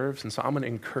deserves. And so I'm going to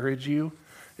encourage you,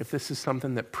 if this is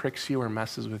something that pricks you or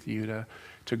messes with you,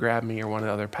 to grab me or one of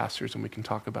the other pastors and we can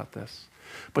talk about this.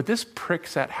 But this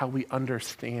pricks at how we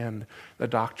understand the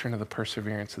doctrine of the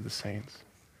perseverance of the saints.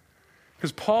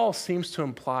 Because Paul seems to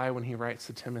imply when he writes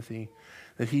to Timothy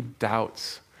that he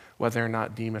doubts whether or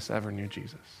not Demas ever knew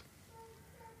Jesus.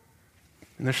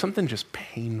 And there's something just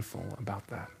painful about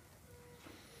that.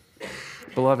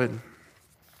 Beloved,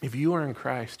 if you are in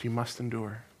Christ, you must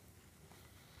endure.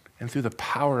 And through the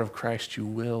power of Christ, you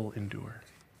will endure.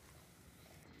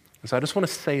 And so I just want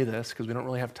to say this because we don't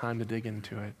really have time to dig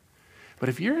into it. But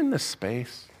if you're in this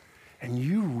space and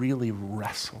you really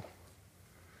wrestle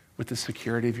with the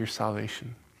security of your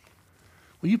salvation,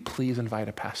 will you please invite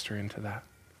a pastor into that?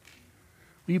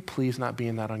 Will you please not be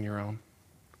in that on your own?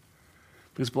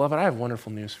 Because, beloved, I have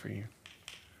wonderful news for you.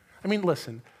 I mean,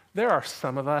 listen, there are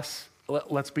some of us,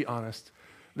 let's be honest,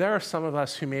 there are some of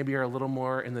us who maybe are a little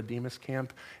more in the Demas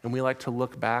camp, and we like to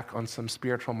look back on some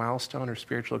spiritual milestone or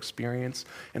spiritual experience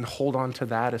and hold on to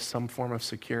that as some form of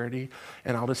security.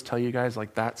 And I'll just tell you guys,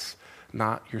 like, that's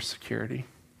not your security.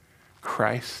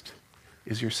 Christ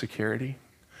is your security.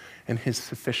 And his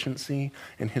sufficiency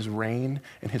and his reign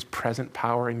and his present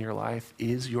power in your life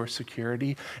is your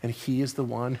security. And he is the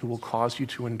one who will cause you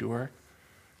to endure.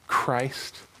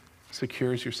 Christ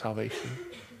secures your salvation.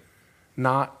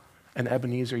 Not an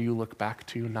Ebenezer you look back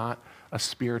to, not a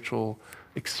spiritual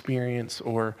experience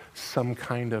or some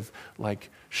kind of like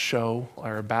show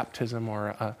or a baptism or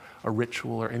a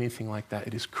ritual or anything like that.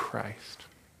 It is Christ.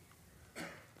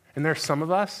 And there are some of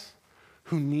us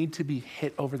who need to be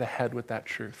hit over the head with that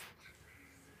truth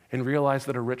and realize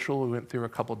that a ritual we went through a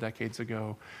couple decades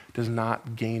ago does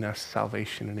not gain us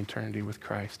salvation and eternity with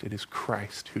Christ. It is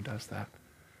Christ who does that.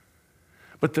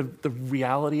 But the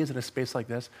reality is, in a space like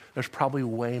this, there's probably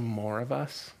way more of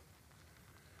us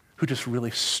who just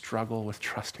really struggle with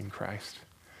trusting Christ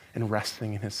and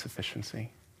resting in his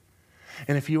sufficiency.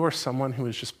 And if you are someone who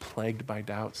is just plagued by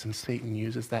doubts and Satan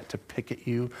uses that to pick at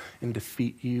you and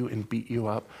defeat you and beat you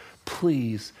up,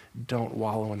 please don't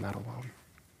wallow in that alone.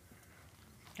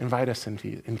 Invite us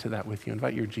into that with you.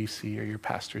 Invite your GC or your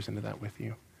pastors into that with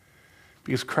you.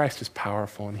 Because Christ is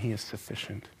powerful and he is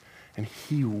sufficient. And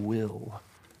he will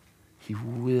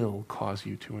cause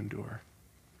you to endure.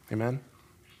 Amen?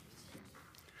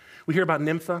 We hear about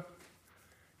Nympha.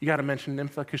 You got to mention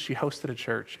Nympha because she hosted a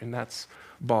church, and that's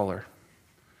baller.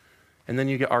 And then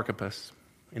you get Archippus.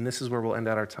 And this is where we'll end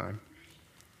out our time,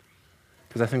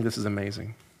 because I think this is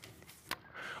amazing.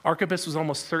 Archippus was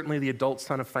almost certainly the adult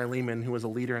son of Philemon, who was a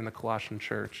leader in the Colossian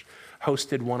church,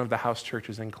 hosted one of the house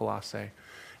churches in Colossae.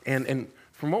 And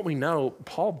from what we know,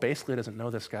 Paul basically doesn't know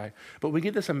this guy, but we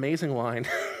get this amazing line.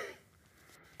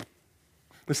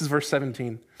 This is verse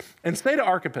 17. And say to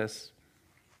Archippus,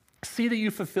 see that you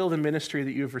fulfill the ministry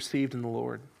that you have received in the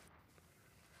Lord.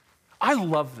 I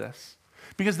love this.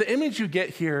 Because the image you get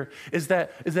here is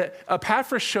that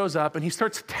Epaphras shows up and he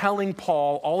starts telling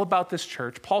Paul all about this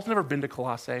church. Paul's never been to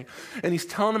Colossae, and he's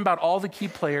telling him about all the key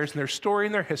players and their story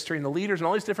and their history and the leaders and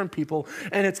all these different people.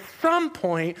 And at some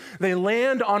point, they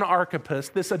land on Archippus,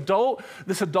 this adult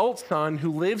son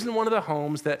who lives in one of the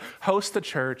homes that hosts the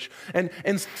church. And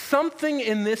something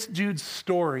in this dude's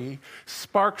story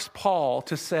sparks Paul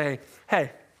to say,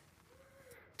 hey,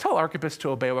 tell Archippus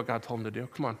to obey what God told him to do.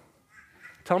 Come on.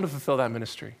 Tell him to fulfill that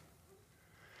ministry.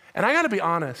 And I got to be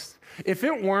honest, if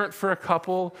it weren't for a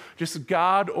couple just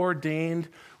God-ordained,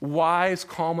 wise,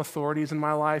 calm authorities in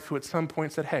my life who at some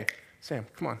point said, hey, Sam,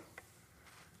 come on.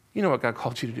 You know what God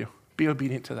called you to do. Be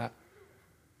obedient to that.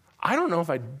 I don't know if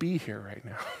I'd be here right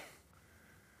now.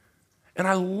 And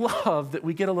I love that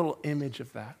we get a little image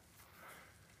of that.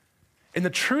 And the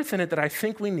truth in it that I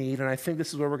think we need, and I think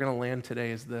this is where we're going to land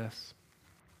today, is this.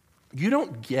 You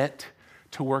don't get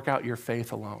to work out your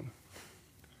faith alone.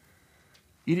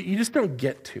 You just don't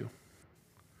get to.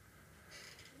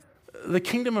 The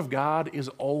kingdom of God is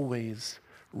always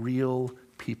real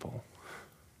people.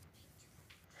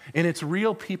 And it's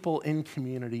real people in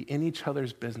community, in each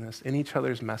other's business, in each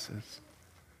other's messes.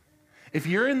 If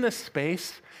you're in this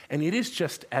space and it is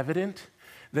just evident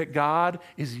that God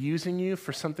is using you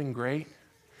for something great,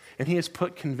 and he has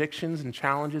put convictions and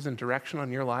challenges and direction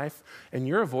on your life, and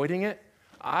you're avoiding it,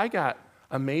 I got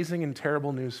amazing and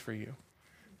terrible news for you.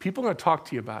 People are going to talk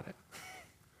to you about it.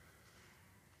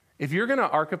 If you're going to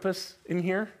Archippus in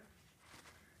here,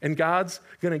 and God's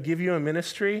going to give you a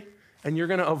ministry, and you're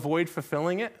going to avoid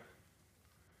fulfilling it,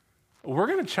 we're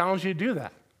going to challenge you to do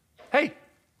that. Hey,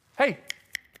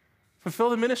 fulfill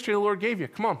the ministry the Lord gave you.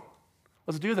 Come on,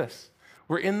 let's do this.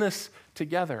 We're in this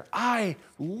together. I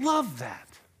love that.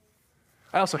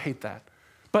 I also hate that.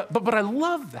 But I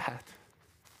love that.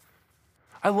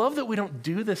 I love that we don't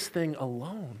do this thing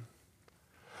alone.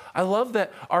 I love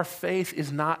that our faith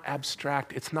is not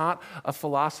abstract. It's not a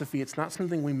philosophy. It's not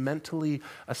something we mentally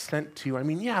assent to. I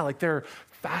mean, yeah, like there are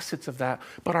facets of that,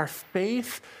 but our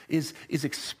faith is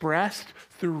expressed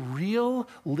through real,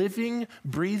 living,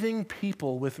 breathing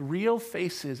people with real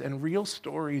faces and real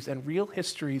stories and real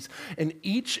histories, and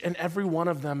each and every one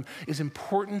of them is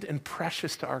important and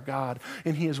precious to our God,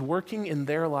 and he is working in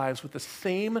their lives with the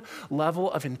same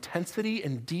level of intensity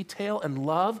and detail and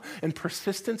love and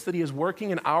persistence that he is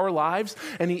working in our lives,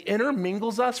 and he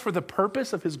intermingles us for the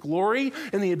purpose of his glory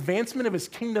and the advancement of his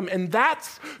kingdom, and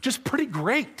that's just pretty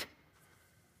great.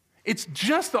 It's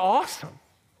just awesome.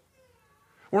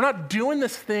 We're not doing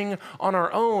this thing on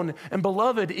our own. And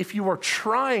beloved, if you are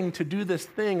trying to do this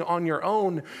thing on your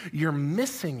own, you're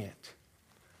missing it.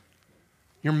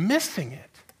 You're missing it.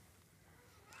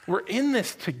 We're in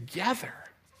this together.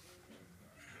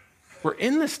 We're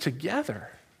in this together.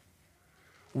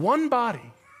 One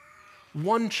body,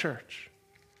 one church.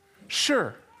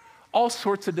 Sure. All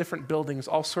sorts of different buildings,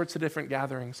 all sorts of different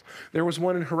gatherings. There was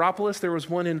one in Hierapolis, there was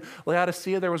one in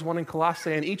Laodicea, there was one in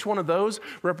Colossae, and each one of those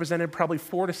represented probably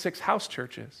 4 to 6 house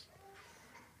churches.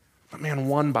 But man,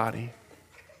 one body,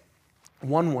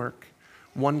 one work,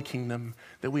 one kingdom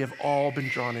that we have all been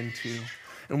drawn into.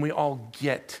 And we all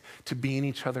get to be in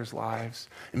each other's lives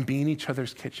and be in each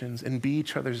other's kitchens and be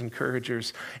each other's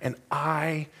encouragers. And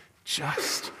I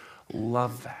just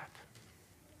love that.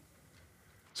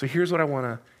 So here's what I want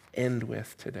to end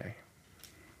with today.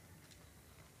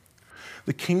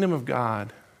 The kingdom of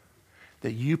God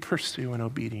that you pursue in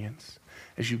obedience,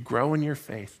 as you grow in your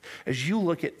faith, as you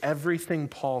look at everything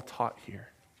Paul taught here,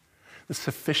 the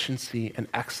sufficiency and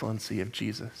excellency of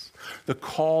Jesus, the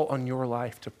call on your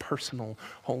life to personal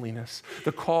holiness,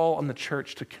 the call on the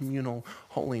church to communal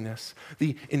holiness,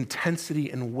 the intensity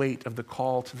and weight of the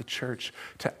call to the church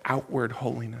to outward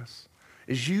holiness.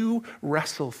 As you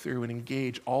wrestle through and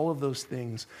engage all of those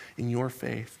things in your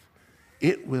faith,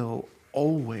 it will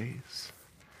always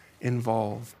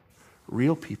involve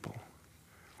real people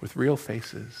with real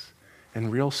faces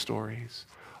and real stories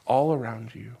all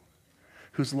around you,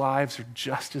 whose lives are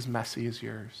just as messy as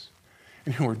yours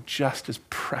and who are just as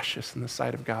precious in the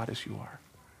sight of God as you are.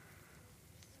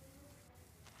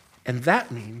 And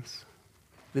that means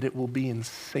that it will be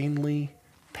insanely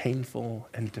painful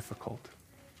and difficult.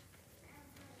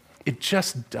 It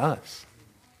just does.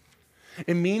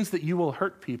 It means that you will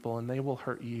hurt people and they will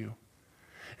hurt you.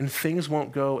 And things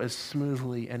won't go as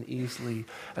smoothly and easily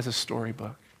as a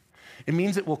storybook. It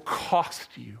means it will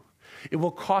cost you. It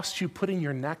will cost you putting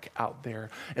your neck out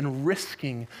there and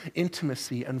risking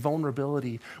intimacy and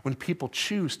vulnerability when people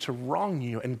choose to wrong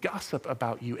you and gossip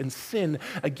about you and sin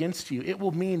against you. It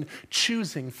will mean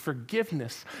choosing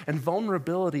forgiveness and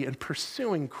vulnerability and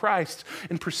pursuing Christ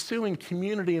and pursuing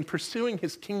community and pursuing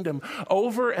his kingdom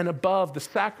over and above the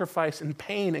sacrifice and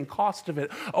pain and cost of it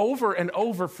over and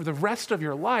over for the rest of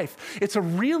your life. It's a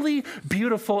really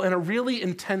beautiful and a really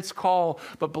intense call,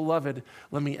 but beloved,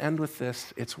 let me end with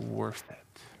this. It's worth it.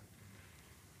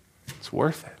 It's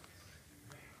worth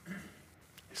it.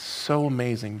 It's so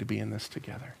amazing to be in this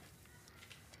together.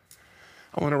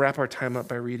 I want to wrap our time up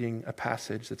by reading a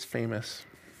passage that's famous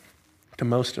to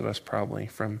most of us probably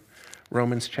from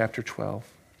Romans chapter 12.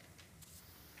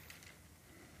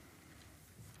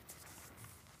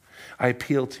 I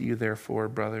appeal to you, therefore,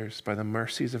 brothers, by the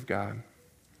mercies of God,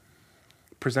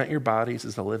 present your bodies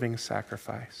as a living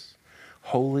sacrifice,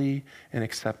 holy and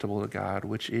acceptable to God,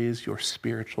 which is your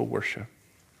spiritual worship.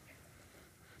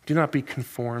 Do not be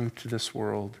conformed to this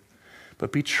world,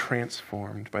 but be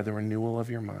transformed by the renewal of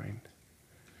your mind,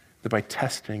 that by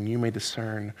testing you may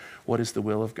discern what is the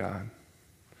will of God,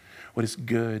 what is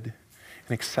good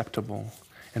and acceptable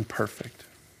and perfect.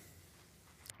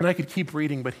 And I could keep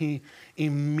reading, but he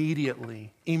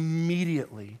immediately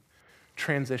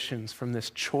transitions from this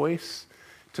choice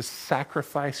to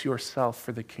sacrifice yourself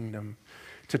for the kingdom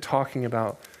to talking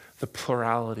about the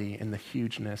plurality and the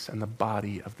hugeness and the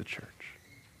body of the church.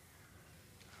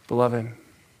 Beloved,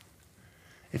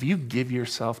 if you give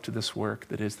yourself to this work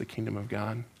that is the kingdom of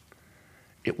God,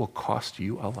 it will cost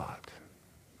you a lot.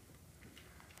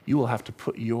 You will have to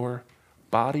put your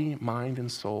body, mind,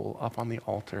 and soul up on the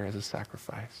altar as a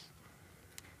sacrifice.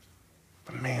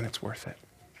 But man, it's worth it.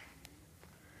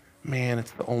 Man,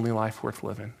 it's the only life worth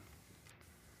living.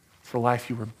 It's the life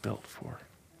you were built for.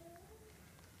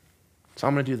 So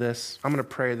I'm going to do this. I'm going to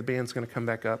pray. The band's going to come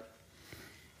back up.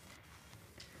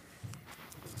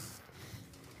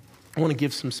 I want to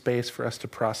give some space for us to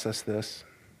process this.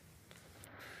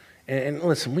 And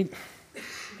listen,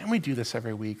 we do this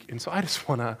every week. And so I just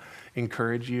want to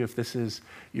encourage you, if this is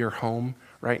your home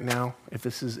right now,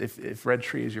 if Red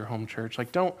Tree is your home church,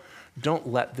 like don't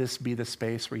let this be the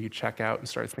space where you check out and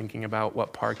start thinking about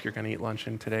what park you're going to eat lunch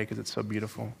in today because it's so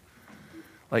beautiful.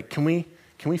 Like, can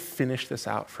we finish this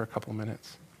out for a couple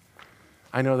minutes?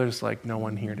 I know there's like no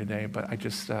one here today, but I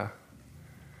just want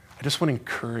to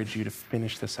encourage you to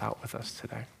finish this out with us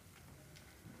today.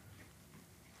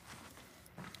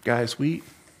 Guys, we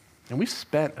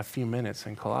spent a few minutes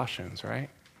in Colossians, right?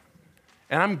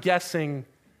 And I'm guessing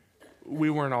we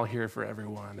weren't all here for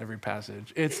every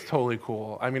passage. It's totally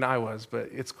cool. I mean, I was, but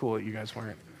it's cool that you guys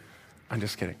weren't. I'm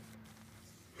just kidding.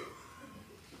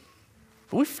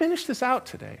 But we finished this out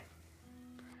today.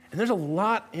 And there's a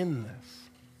lot in this.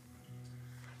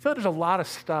 I feel like there's a lot of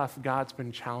stuff God's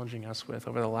been challenging us with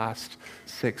over the last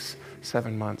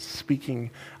 6-7 months,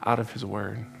 speaking out of his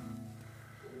word.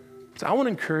 So I want to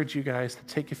encourage you guys to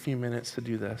take a few minutes to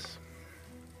do this.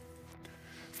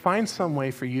 Find some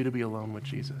way for you to be alone with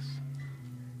Jesus.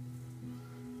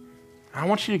 I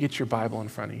want you to get your Bible in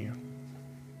front of you.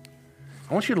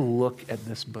 I want you to look at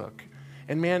this book.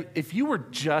 And man, if you were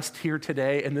just here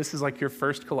today and this is like your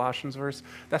first Colossians verse,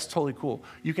 that's totally cool.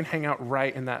 You can hang out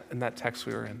right in that text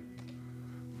we were in.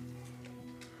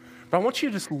 But I want you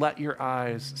to just let your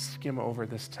eyes skim over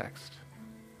this text.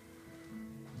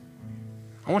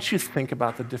 I want you to think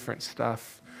about the different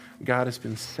stuff God has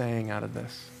been saying out of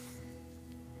this.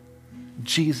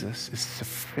 Jesus is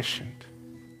sufficient.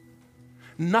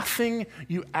 Nothing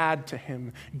you add to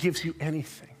him gives you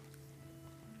anything.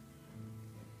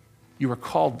 You are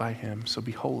called by him, so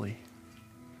be holy.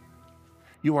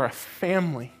 You are a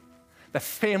family. That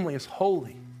family is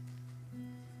holy.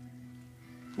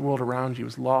 The world around you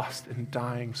is lost and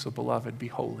dying, so beloved, be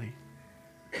holy.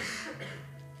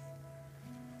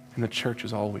 And the church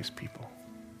is always people.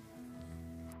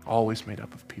 Always made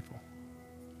up of people.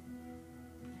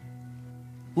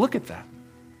 Look at that.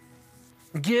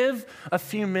 Give a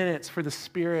few minutes for the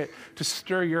Spirit to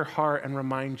stir your heart and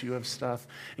remind you of stuff.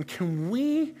 And can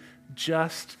we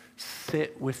just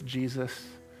sit with Jesus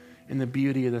in the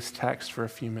beauty of this text for a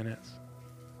few minutes?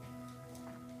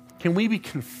 Can we be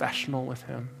confessional with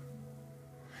him?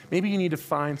 Maybe you need to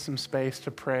find some space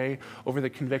to pray over the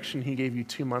conviction he gave you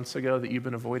 2 months ago that you've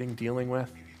been avoiding dealing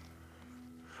with.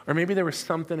 Or maybe there was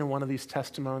something in one of these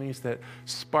testimonies that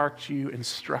sparked you and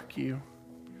struck you.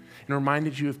 and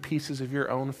reminded you of pieces of your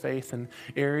own faith and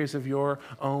areas of your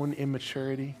own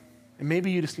immaturity. And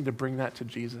maybe you just need to bring that to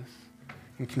Jesus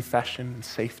in confession and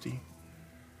safety.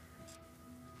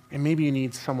 And maybe you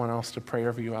need someone else to pray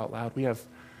over you out loud. We have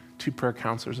 2 prayer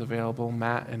counselors available.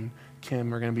 Matt and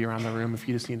Kim are going to be around the room. If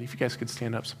you guys could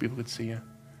stand up so people could see you.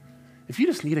 If you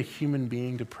just need a human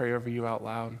being to pray over you out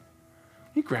loud,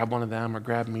 you grab one of them or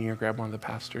grab me or grab one of the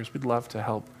pastors. We'd love to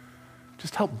help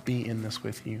be in this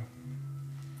with you.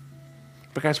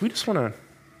 But guys, I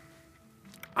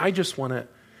just want to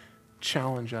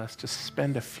challenge us to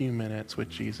spend a few minutes with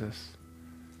Jesus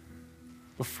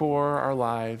before our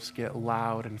lives get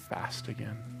loud and fast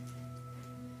again.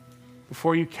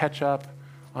 Before you catch up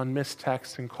on missed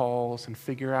texts and calls and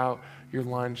figure out your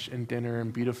lunch and dinner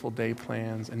and beautiful day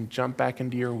plans and jump back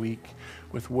into your week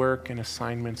with work and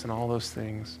assignments and all those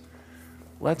things,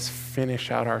 let's finish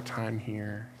out our time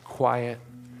here, quiet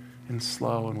and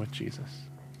slow and with Jesus.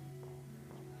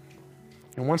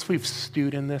 And once we've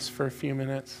stewed in this for a few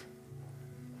minutes,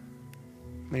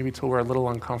 maybe till we're a little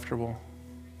uncomfortable,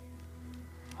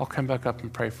 I'll come back up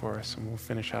and pray for us and we'll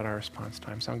finish out our response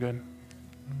time. Sound good?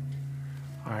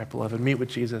 All right, beloved, meet with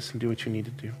Jesus and do what you need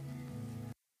to do.